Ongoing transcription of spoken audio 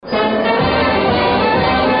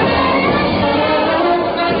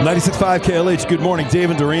96.5 KLH. Good morning, Dave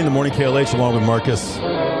and Doreen. The morning KLH along with Marcus.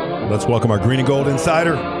 Let's welcome our Green and Gold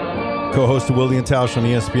Insider, co-host of Wilde and Tausch on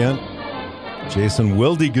ESPN, Jason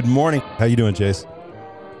Wilde. Good morning. How you doing, Jace?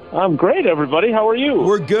 I'm great, everybody. How are you?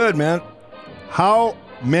 We're good, man. How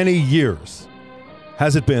many years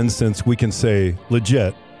has it been since we can say,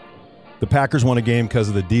 legit, the Packers won a game because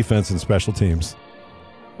of the defense and special teams?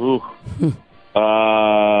 Ooh.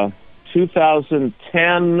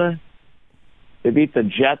 2010, they beat the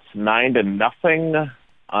Jets 9-0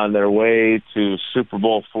 on their way to Super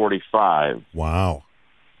Bowl 45. Wow.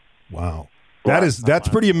 That's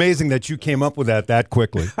pretty amazing that you came up with that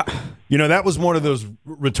quickly. You know, that was one of those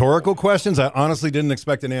rhetorical questions I honestly didn't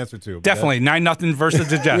expect an answer to. Definitely. 9-0 versus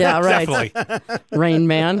the Jets. Yeah, right. Definitely. Rain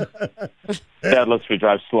Man. That lets me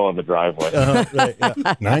drive slow in the driveway. Right,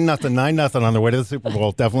 yeah. 9-0 on the way to the Super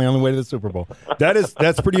Bowl. Definitely on the way to the Super Bowl.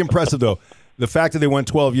 That's pretty impressive, though. The fact that they went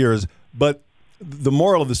 12 years. But the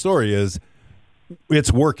moral of the story is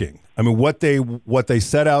it's working. I mean, what they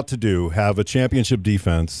set out to do, have a championship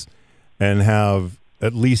defense and have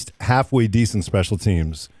at least halfway decent special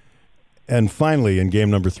teams. And finally, in game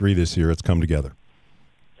number 3 this year, it's come together.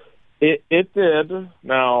 It did.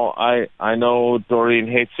 Now, I know Doreen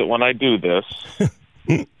hates it when I do this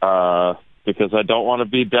because I don't want to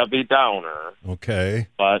be Debbie Downer. Okay.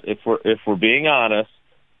 But if we're being honest,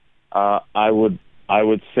 I would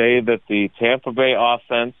say that the Tampa Bay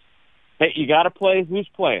offense, hey, you got to play who's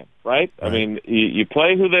playing, right? I mean, you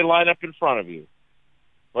play who they line up in front of you.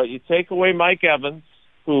 But you take away Mike Evans,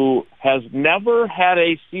 who has never had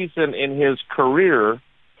a season in his career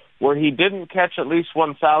where he didn't catch at least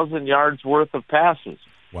 1,000 yards worth of passes.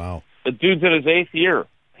 Wow. The dude's in his 8th year.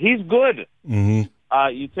 He's good.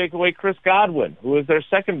 Mm-hmm. You take away Chris Godwin, who is their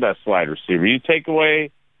second-best wide receiver. You take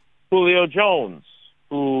away Julio Jones,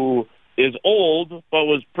 who is old but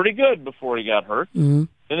was pretty good before he got hurt in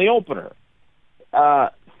the opener.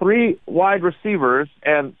 3 wide receivers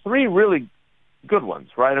and 3 really good ones,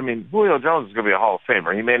 right? I mean, Julio Jones is going to be a Hall of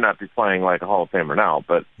Famer. He may not be playing like a Hall of Famer now,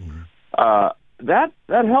 but that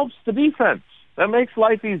helps the defense. That makes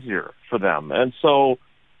life easier for them. And so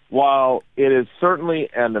while it is certainly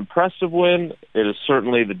an impressive win, it is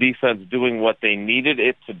certainly the defense doing what they needed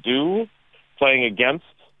it to do, playing against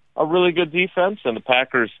a really good defense, and the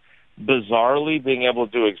Packers bizarrely being able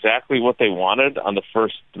to do exactly what they wanted on the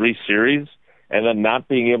first 3 series and then not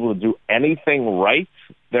being able to do anything right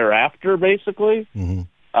thereafter, basically.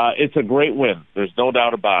 It's a great win. There's no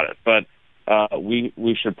doubt about it. But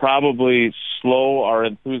we should probably slow our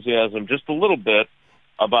enthusiasm just a little bit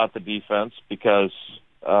about the defense because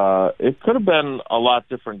it could have been a lot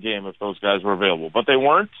different game if those guys were available. But they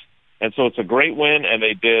weren't, and so it's a great win, and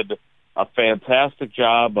they did a fantastic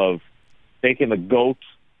job of taking the GOAT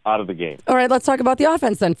out of the game. All right, let's talk about the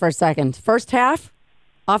offense then for a second. First half,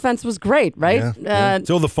 offense was great, right? Yeah.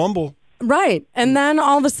 Till the fumble. Right. And then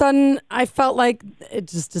all of a sudden, I felt like it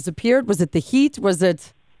just disappeared. Was it the heat? Was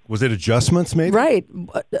it adjustments, maybe? Right.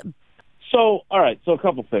 So, all right. So a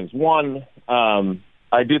couple things. One,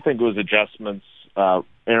 I do think it was adjustments.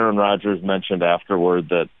 Aaron Rodgers mentioned afterward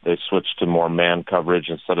that they switched to more man coverage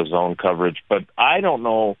instead of zone coverage. But I don't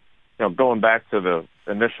know, going back to the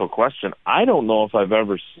initial question, I don't know if I've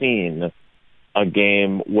ever seen a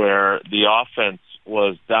game where the offense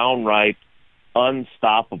was downright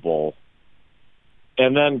unstoppable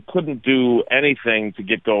and then couldn't do anything to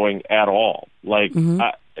get going at all. Like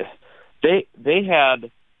they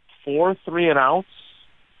had 4 3-and-outs.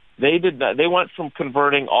 They did not. They went from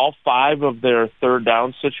converting all 5 of their third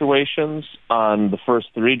down situations on the first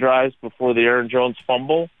 3 drives before the Aaron Jones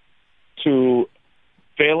fumble to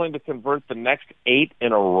failing to convert the next 8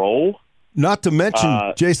 in a row. Not to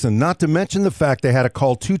mention, Jason, the fact they had to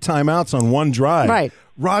call 2 timeouts on 1 drive. Right.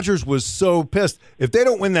 Rodgers was so pissed. If they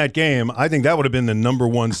don't win that game, I think that would have been the number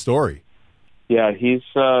 1 story. Yeah,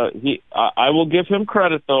 I will give him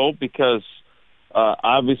credit, though, because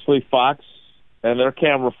obviously Fox and their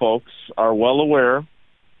camera folks are well aware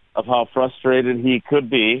of how frustrated he could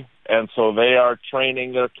be, and so they are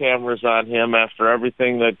training their cameras on him after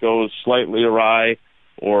everything that goes slightly awry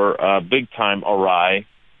or big-time awry.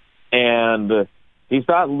 And he's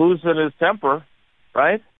not losing his temper,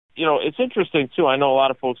 right? It's interesting, too. I know a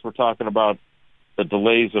lot of folks were talking about the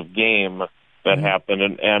delays of game that happened.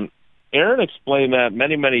 And Aaron explained that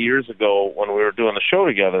many, many years ago when we were doing the show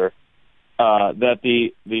together, that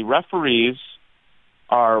the referees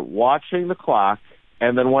are watching the clock,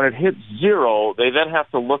 and then when it hits 0, they then have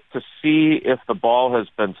to look to see if the ball has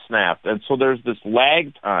been snapped. And so there's this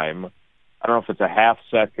lag time. I don't know if it's a half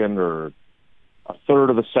second or a third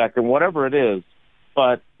of a second, whatever it is,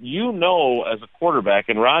 But as a quarterback,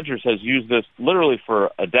 and Rodgers has used this literally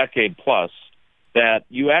for a decade plus, that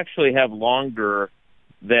you actually have longer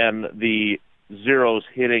than the zeros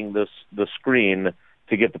hitting the screen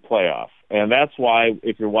to get the playoff. And that's why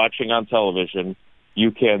if you're watching on television,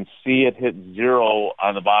 you can see it hit 0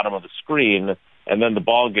 on the bottom of the screen, and then the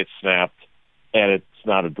ball gets snapped, and it's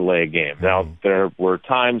not a delay game. Now, there were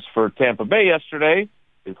times for Tampa Bay yesterday,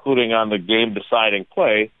 including on the game-deciding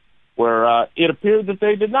play, where it appeared that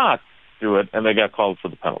they did not do it, and they got called for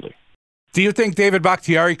the penalty. Do you think David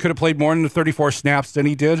Bakhtiari could have played more than the 34 snaps than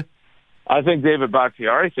he did? I think David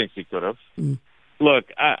Bakhtiari thinks he could have. Look,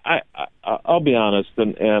 I'll be honest,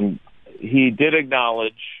 and he did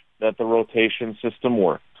acknowledge that the rotation system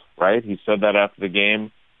worked, right? He said that after the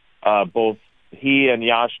game. Both he and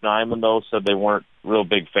Josh Nijman, though, said they weren't real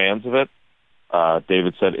big fans of it.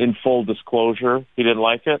 David said, in full disclosure, he didn't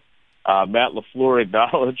like it. Matt LaFleur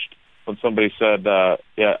acknowledged when somebody said,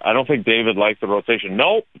 yeah, I don't think David liked the rotation.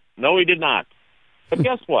 No, he did not. But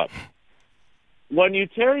guess what? When you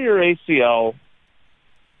tear your ACL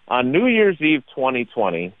on New Year's Eve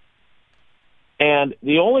 2020, and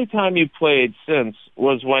the only time you played since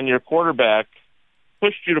was when your quarterback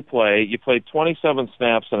pushed you to play, you played 27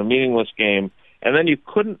 snaps in a meaningless game, and then you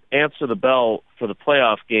couldn't answer the bell for the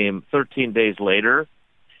playoff game 13 days later,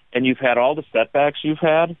 and you've had all the setbacks you've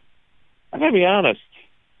had, I gotta be honest,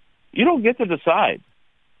 you don't get to decide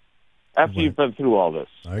after you've been through all this.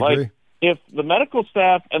 I agree. If the medical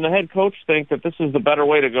staff and the head coach think that this is the better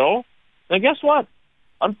way to go, then guess what?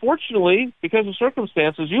 Unfortunately, because of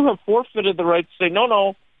circumstances, you have forfeited the right to say,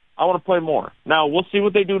 no, I want to play more. Now, we'll see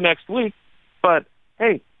what they do next week, but,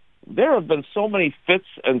 hey, there have been so many fits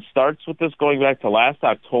and starts with this going back to last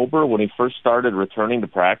October when he first started returning to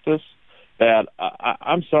practice that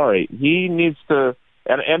I'm sorry. He needs to,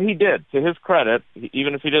 and he did, to his credit,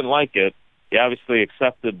 even if he didn't like it, he obviously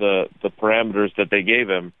accepted the parameters that they gave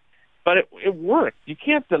him. But it worked. You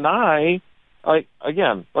can't deny,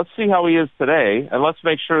 again, let's see how he is today, and let's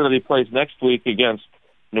make sure that he plays next week against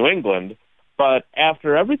New England. But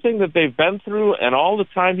after everything that they've been through and all the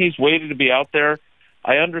time he's waited to be out there,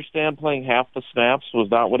 I understand playing half the snaps was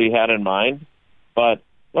not what he had in mind. But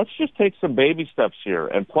let's just take some baby steps here.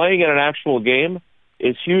 And playing in an actual game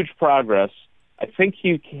is huge progress. I think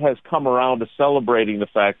he has come around to celebrating the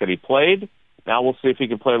fact that he played. Now we'll see if he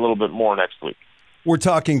can play a little bit more next week. We're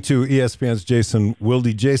talking to ESPN's Jason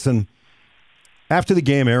Wilde. Jason, after the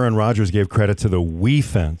game, Aaron Rodgers gave credit to the "we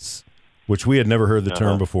fence," which we had never heard the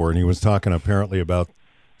term before, and he was talking apparently about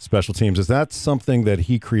special teams. Is that something that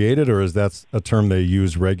he created, or is that a term they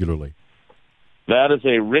use regularly? That is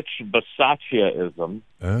a Rich Bisaccia-ism.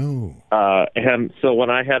 Oh. And so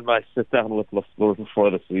when I had my sit-down with LaFleur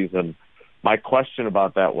before the season, my question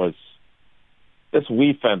about that was, this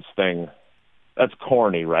 "we fence" thing, that's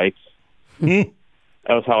corny, right?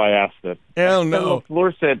 That was how I asked it. Hell no.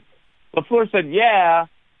 LaFleur said, yeah,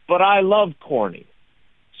 but I love corny.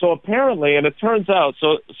 So apparently, and it turns out,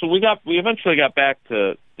 so we eventually got back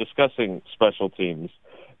to discussing special teams,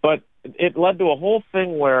 but it led to a whole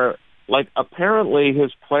thing where, apparently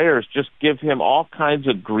his players just give him all kinds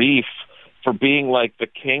of grief for being like the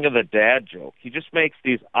king of the dad joke. He just makes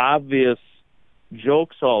these obvious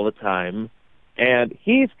jokes all the time. And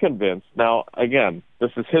he's convinced, now, again, this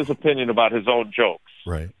is his opinion about his own jokes.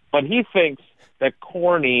 Right. But he thinks that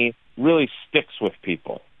corny really sticks with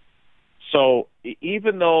people. So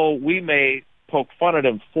even though we may poke fun at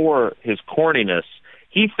him for his corniness,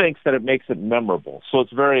 he thinks that it makes it memorable. So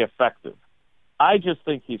it's very effective. I just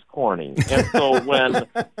think he's corny. And so when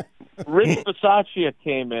Rich Bisaccia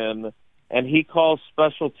came in and he calls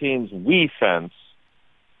special teams "we fence,"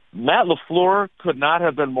 Matt LaFleur could not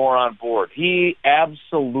have been more on board. He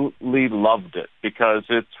absolutely loved it because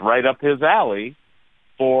it's right up his alley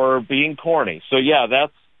for being corny. So, yeah,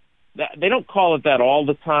 they don't call it that all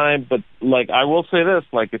the time, but, I will say this,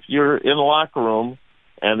 if you're in the locker room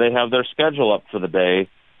and they have their schedule up for the day,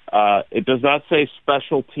 it does not say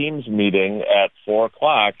special teams meeting at 4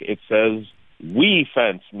 o'clock. It says "we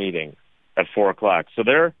fence" meeting at 4 o'clock. So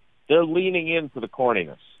they're leaning into the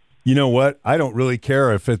corniness. You know what? I don't really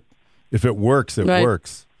care if it works. It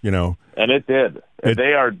works. And it did.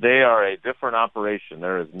 They are a different operation.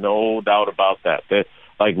 There is no doubt about that.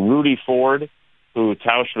 Like Rudy Ford, who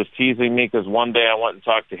Tausch was teasing me because one day I went and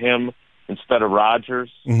talked to him instead of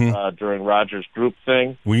Rodgers during Rodgers' group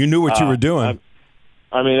thing. Well, you knew what you were doing.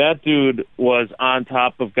 I mean, that dude was on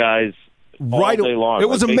top of guys all day long. It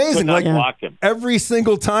was amazing. Block him. Every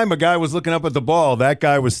single time a guy was looking up at the ball, that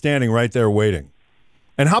guy was standing right there waiting.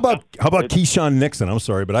 And how about Keyshawn Nixon? I'm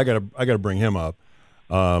sorry, but I gotta bring him up.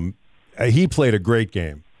 He played a great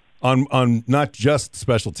game. on not just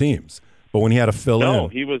special teams, but when he had to fill in. No,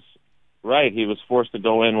 he was right. He was forced to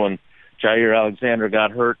go in when Jair Alexander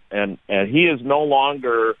got hurt, and he is no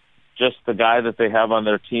longer just the guy that they have on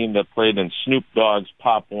their team that played in Snoop Dogg's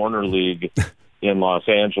Pop Warner League in Los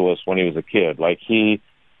Angeles when he was a kid. Like he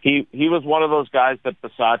was one of those guys that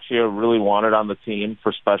Bisaccia really wanted on the team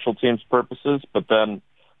for special teams purposes, but then,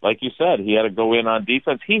 like you said, he had to go in on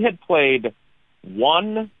defense. He had played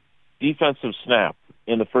one defensive snap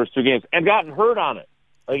in the first 2 games and gotten hurt on it.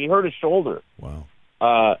 Like he hurt his shoulder. Wow.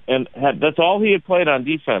 That's all he had played on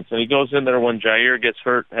defense. And he goes in there when Jair gets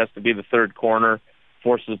hurt, has to be the third corner,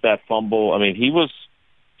 forces that fumble. I mean, he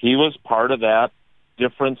was part of that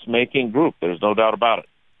difference-making group. There's no doubt about it.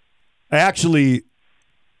 I actually,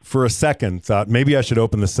 for a second, thought maybe I should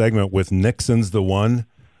open the segment with Nixon's the one,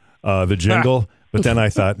 the jingle. But then I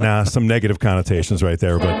thought, some negative connotations right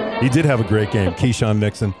there. But he did have a great game, Keyshawn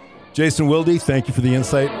Nixon. Jason Wilde, thank you for the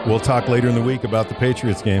insight. We'll talk later in the week about the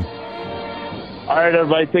Patriots game. All right,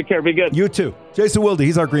 everybody, take care. Be good. You too. Jason Wilde,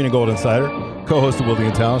 he's our Green and Gold Insider, co-host of Wilde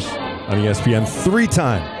and Tausch on ESPN,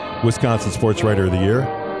 3-time Wisconsin Sports Writer of the Year,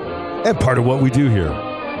 and part of what we do here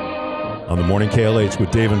on the Morning KLH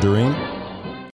with Dave and Doreen.